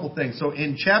 notice a couple things. So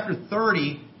in chapter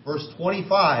 30, verse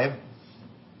 25, it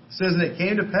says, And it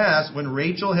came to pass, when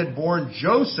Rachel had borne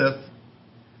Joseph,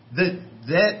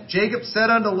 that Jacob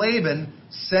said unto Laban,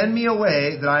 Send me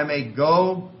away, that I may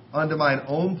go unto mine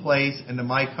own place and to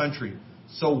my country.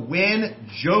 So when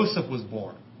Joseph was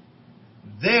born,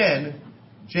 then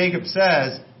Jacob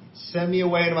says, Send me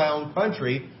away to my own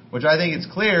country, which I think it's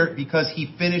clear because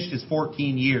he finished his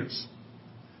 14 years.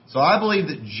 So I believe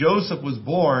that Joseph was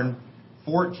born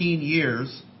 14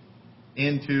 years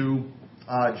into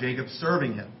Jacob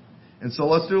serving him. And so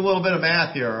let's do a little bit of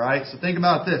math here, all right? So think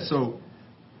about this. So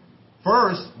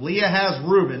first, Leah has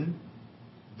Reuben.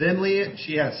 Then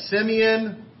she has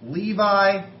Simeon,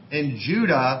 Levi, and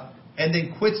Judah, and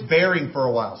then quits bearing for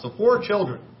a while. So 4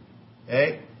 children.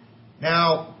 Okay?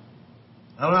 Now,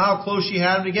 I don't know how close she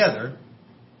had them together,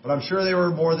 but I'm sure they were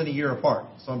more than a year apart.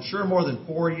 So I'm sure more than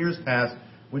 4 years passed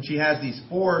when she has these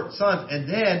 4 sons. And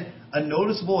then a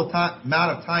noticeable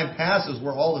amount of time passes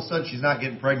where all of a sudden she's not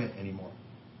getting pregnant anymore.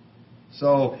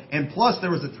 So, and plus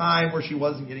there was a time where she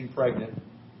wasn't getting pregnant,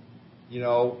 in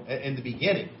the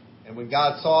beginning. And when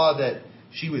God saw that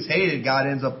she was hated, God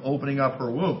ends up opening up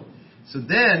her womb. So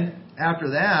then,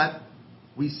 after that,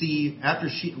 we see, after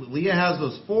Leah has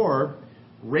those 4,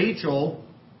 Rachel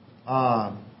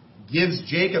gives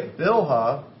Jacob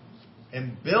Bilhah,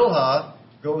 and Bilhah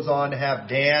goes on to have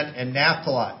Dan and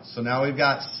Naphtali. So now we've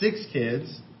got 6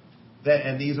 kids,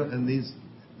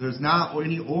 there's not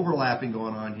any overlapping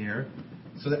going on here.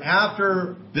 So that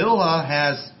after Bilhah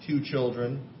has 2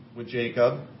 children with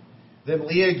Jacob, then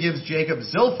Leah gives Jacob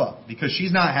Zilpah because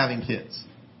she's not having kids.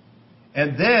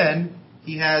 And then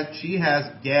she has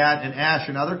Gad and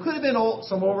Asher. Now there could have been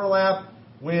some overlap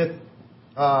with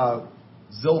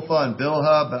Zilpah and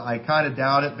Bilhah, but I kind of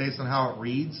doubt it based on how it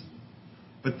reads.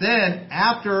 But then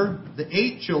after the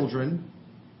 8 children,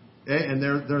 and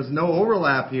there's no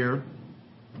overlap here,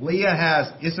 Leah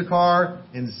has Issachar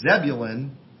and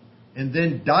Zebulun, and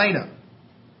then Dinah.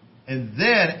 And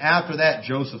then after that,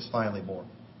 Joseph's finally born.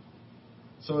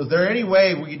 So is there any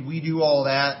way we do all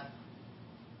that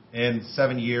in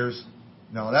 7 years?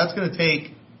 No, that's going to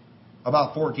take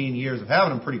about 14 years of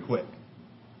having them pretty quick.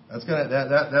 That's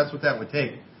what that would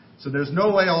take. So there's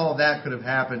no way all of that could have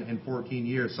happened in 14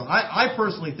 years. So I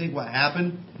personally think what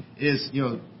happened is,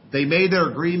 they made their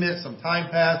agreement, some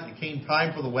time passed, it came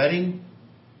time for the wedding,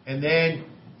 and then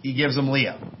he gives them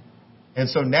Leah. And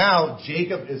so now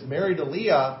Jacob is married to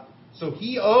Leah, so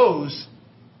he owes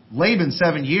Laban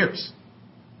 7 years.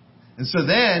 And so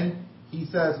then he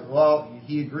says,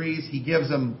 he agrees, he gives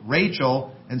him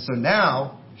Rachel, and so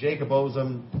now Jacob owes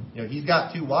him, he's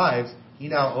got 2 wives, he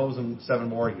now owes him 7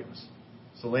 more years.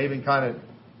 So Laban kind of,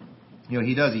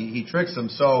 he tricks him.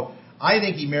 So I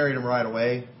think he married him right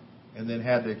away and then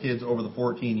had their kids over the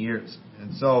 14 years.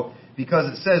 And so,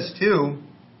 because it says too,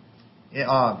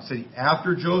 so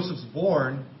after Joseph's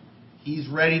born, he's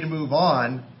ready to move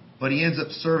on, but he ends up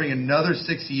serving another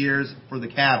 6 years for the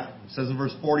cattle. It says in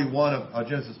verse 41 of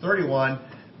Genesis 31,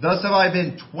 Thus have I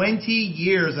been 20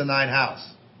 years in thine house.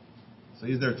 So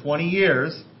he's there 20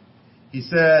 years. He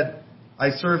said,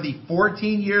 I served thee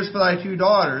 14 years for thy 2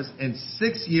 daughters, and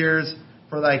 6 years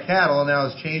for thy cattle, and thou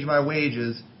hast changed my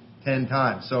wages 10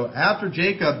 times. So after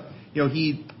Jacob,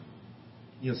 he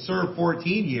served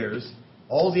 14 years.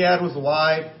 All he had was the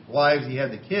wives, he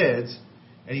had the kids,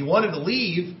 and he wanted to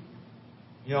leave,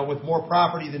 with more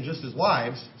property than just his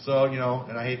wives. So,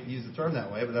 and I hate to use the term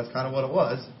that way, but that's kind of what it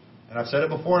was. And I've said it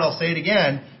before and I'll say it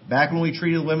again. Back when we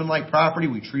treated women like property,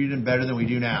 we treated them better than we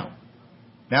do now.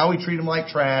 Now we treat them like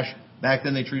trash. Back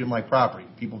then they treated them like property.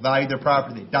 People valued their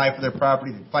property. They die for their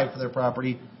property. They fight for their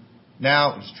property.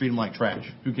 Now we just treat them like trash.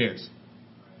 Who cares?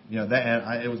 You know,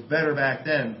 it was better back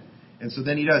then. And so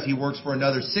then he works for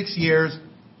another 6 years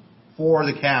for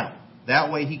the cattle.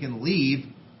 That way he can leave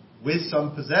with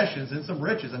some possessions and some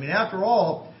riches. I mean, after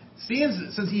all,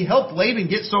 since he helped Laban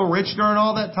get so rich during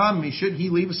all that time, I mean, shouldn't he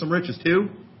leave with some riches too?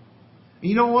 And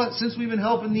you know what? Since we've been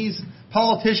helping these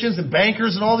politicians and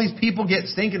bankers and all these people get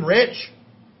stinking rich,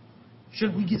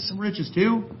 shouldn't we get some riches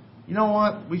too? You know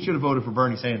what? We should have voted for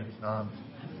Bernie Sanders.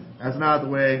 That's not the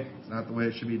way. It's not the way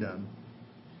it should be done.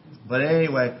 But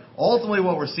anyway, ultimately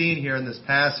what we're seeing here in this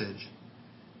passage,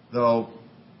 though,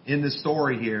 in this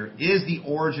story here, is the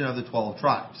origin of the 12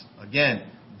 tribes. Again,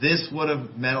 this would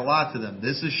have meant a lot to them.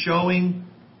 This is showing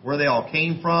where they all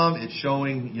came from. It's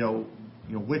showing, you know,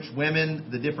 which women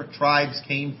the different tribes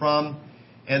came from.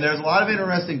 And there's a lot of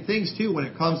interesting things, too, when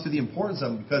it comes to the importance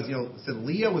of them. Because, you know, so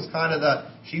Leah was kind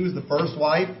of she was the first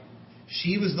wife.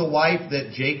 She was the wife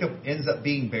that Jacob ends up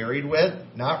being buried with,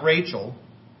 not Rachel.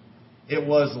 It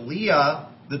was Leah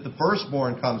that the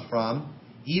firstborn comes from.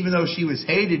 Even though she was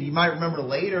hated, you might remember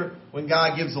later when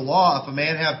God gives the law, if a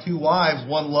man have two wives,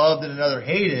 one loved and another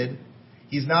hated,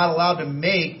 he's not allowed to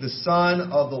make the son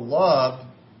of the loved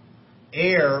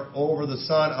heir over the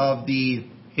son of the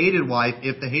hated wife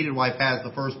if the hated wife has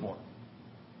the firstborn.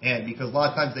 And because a lot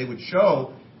of times they would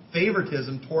show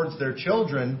favoritism towards their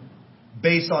children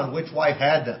based on which wife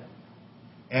had them.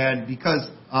 And because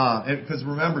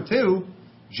remember too,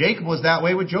 Jacob was that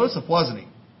way with Joseph, wasn't he?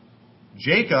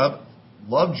 Jacob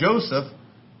loved Joseph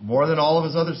more than all of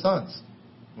his other sons,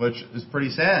 which is pretty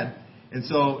sad. And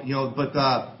so, you know, but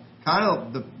kind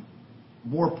of the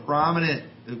more prominent,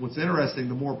 what's interesting,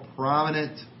 the more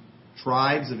prominent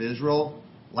tribes of Israel,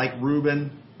 like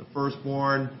Reuben, the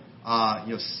firstborn,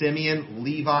 Simeon,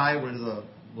 Levi, where the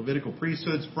Levitical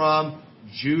priesthood's from,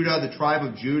 Judah, the tribe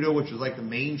of Judah, which is like the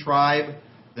main tribe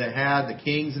that had the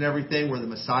kings and everything, where the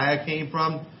Messiah came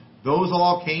from, those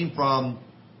all came from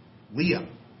Leah.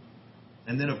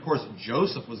 And then, of course,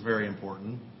 Joseph was very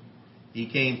important. He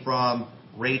came from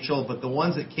Rachel, but the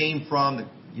ones that came from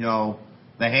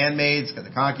the handmaids, the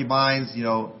concubines,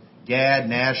 Gad,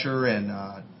 Nasher, and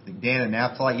I think Dan and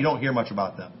Naphtali, you don't hear much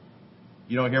about them.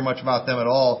 You don't hear much about them at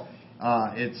all.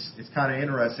 It's kind of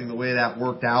interesting the way that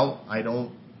worked out. I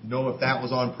don't know if that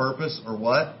was on purpose or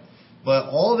what. But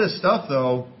all of this stuff,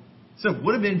 though,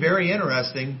 would have been very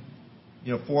interesting,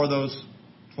 for those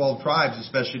 12 tribes,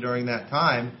 especially during that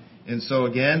time. And so,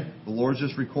 again, the Lord's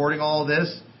just recording all of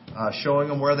this, showing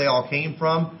them where they all came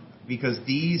from, because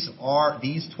these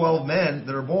 12 men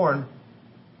that are born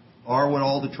are what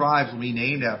all the tribes will be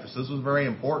named after. So this was very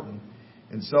important.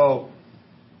 And so,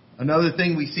 another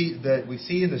thing we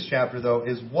see in this chapter, though,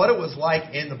 is what it was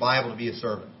like in the Bible to be a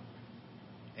servant.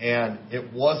 And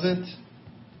it wasn't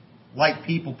like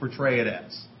people portray it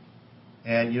as.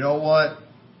 And you know what?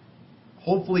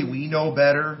 Hopefully we know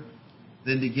better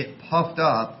than to get puffed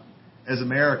up as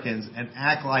Americans and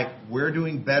act like we're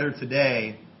doing better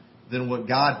today than what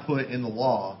God put in the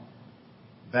law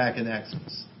back in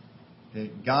Exodus.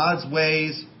 Okay? God's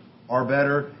ways are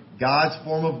better. God's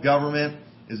form of government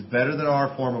is better than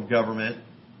our form of government.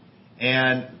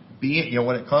 And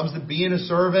when it comes to being a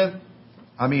servant,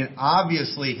 I mean,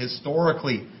 obviously,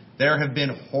 historically, there have been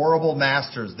horrible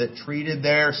masters that treated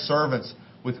their servants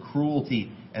with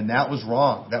cruelty, and that was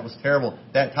wrong. That was terrible.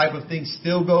 That type of thing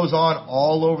still goes on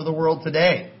all over the world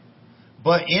today.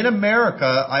 But in America,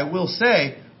 I will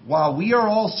say, while we are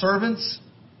all servants,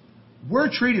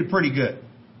 we're treated pretty good.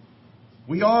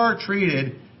 We are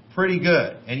treated pretty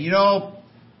good. And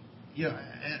and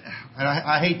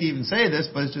I hate to even say this,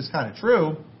 but it's just kind of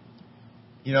true.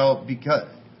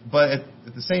 But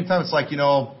at the same time, it's like,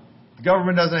 the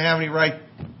government doesn't have any right,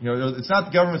 it's not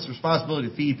the government's responsibility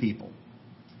to feed people.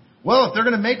 Well, if they're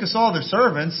going to make us all their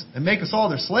servants and make us all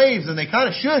their slaves, then they kind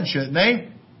of should, shouldn't they?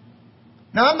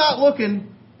 Now, I'm not looking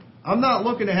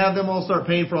to have them all start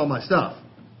paying for all my stuff.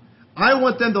 I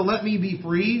want them to let me be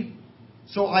free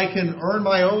so I can earn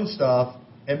my own stuff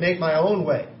and make my own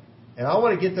way. And I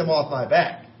want to get them off my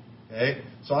back. Okay?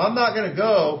 So I'm not going to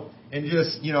go and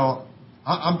just,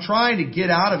 I'm trying to get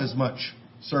out of as much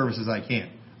service as I can.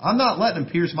 I'm not letting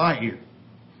them pierce my ear.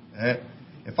 Okay?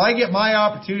 If I get my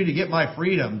opportunity to get my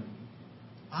freedom,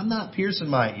 I'm not piercing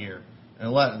my ear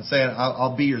and saying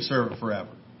I'll be your servant forever.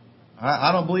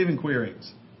 I don't believe in queerings,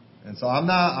 and so I'm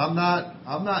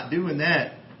not doing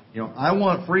that. I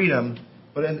want freedom,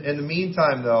 but in the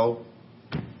meantime, though,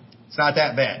 it's not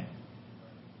that bad.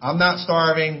 I'm not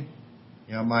starving.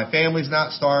 My family's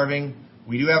not starving.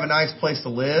 We do have a nice place to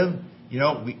live.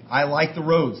 I like the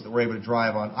roads that we're able to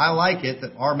drive on. I like it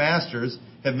that our masters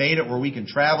have made it where we can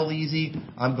travel easy.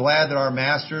 I'm glad that our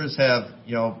masters have,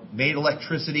 made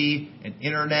electricity and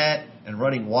internet and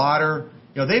running water.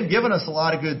 They've given us a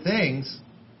lot of good things.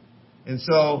 And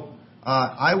so,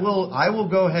 I will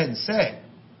go ahead and say,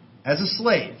 as a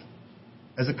slave,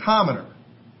 as a commoner,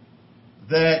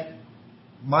 that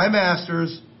my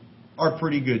masters are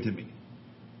pretty good to me.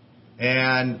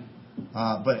 And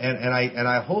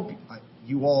I hope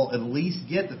you all at least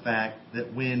get the fact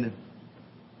that when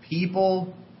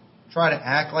people try to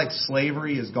act like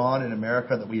slavery is gone in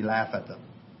America, that we laugh at them.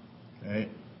 Okay?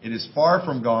 It is far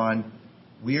from gone.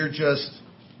 We are just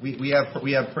we have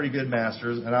pretty good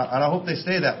masters, and I hope they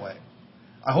stay that way.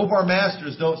 I hope our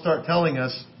masters don't start telling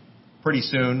us pretty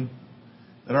soon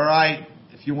that, all right,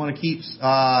 if you want to keep,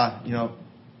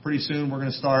 pretty soon we're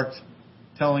going to start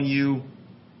telling you,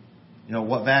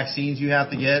 what vaccines you have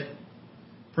to get.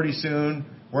 Pretty soon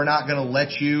we're not going to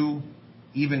let you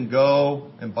even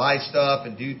go and buy stuff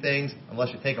and do things unless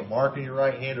you take a mark in your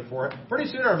right hand or forehead. Pretty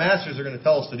soon our masters are going to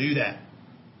tell us to do that.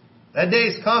 That day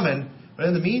is coming, but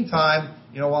in the meantime,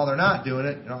 while they're not doing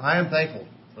it, I am thankful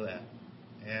for that.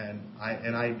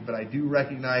 But I do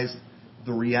recognize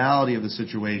the reality of the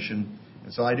situation.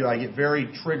 And so I get very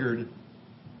triggered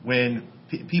when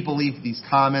people leave these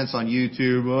comments on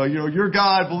YouTube, your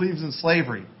God believes in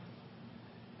slavery.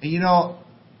 And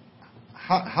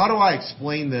how do I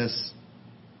explain this,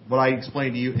 what I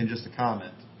explained to you in just a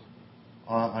comment?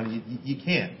 You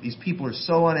can't. These people are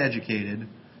so uneducated.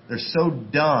 They're so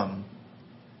dumb.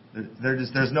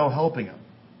 There's no helping them.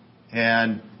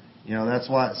 And, that's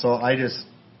why, so I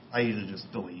usually just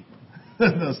delete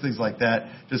those things like that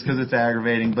just because it's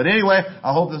aggravating. But anyway,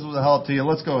 I hope this was a help to you.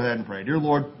 Let's go ahead and pray. Dear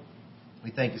Lord, we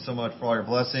thank you so much for all your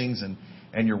blessings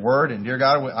and your word. And dear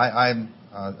God, I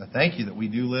thank you that we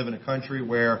do live in a country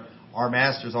where our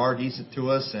masters are decent to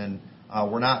us and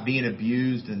we're not being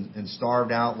abused and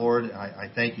starved out, Lord. I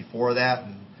thank you for that.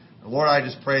 And Lord, I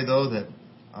just pray, though, that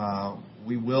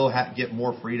we will get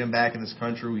more freedom back in this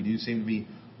country. We do seem to be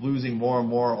losing more and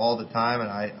more all the time.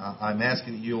 And I'm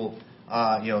asking that you'll,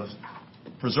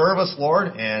 preserve us,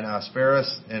 Lord, and spare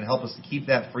us and help us to keep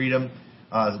that freedom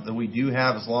that we do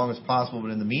have as long as possible.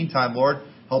 But in the meantime, Lord,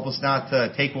 help us not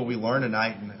to take what we learned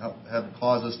tonight and have it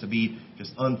cause us to be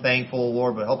just unthankful,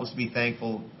 Lord, but help us to be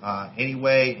thankful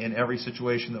anyway in every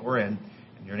situation that we're in.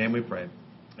 In your name we pray.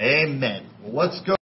 Amen. Well, let's go.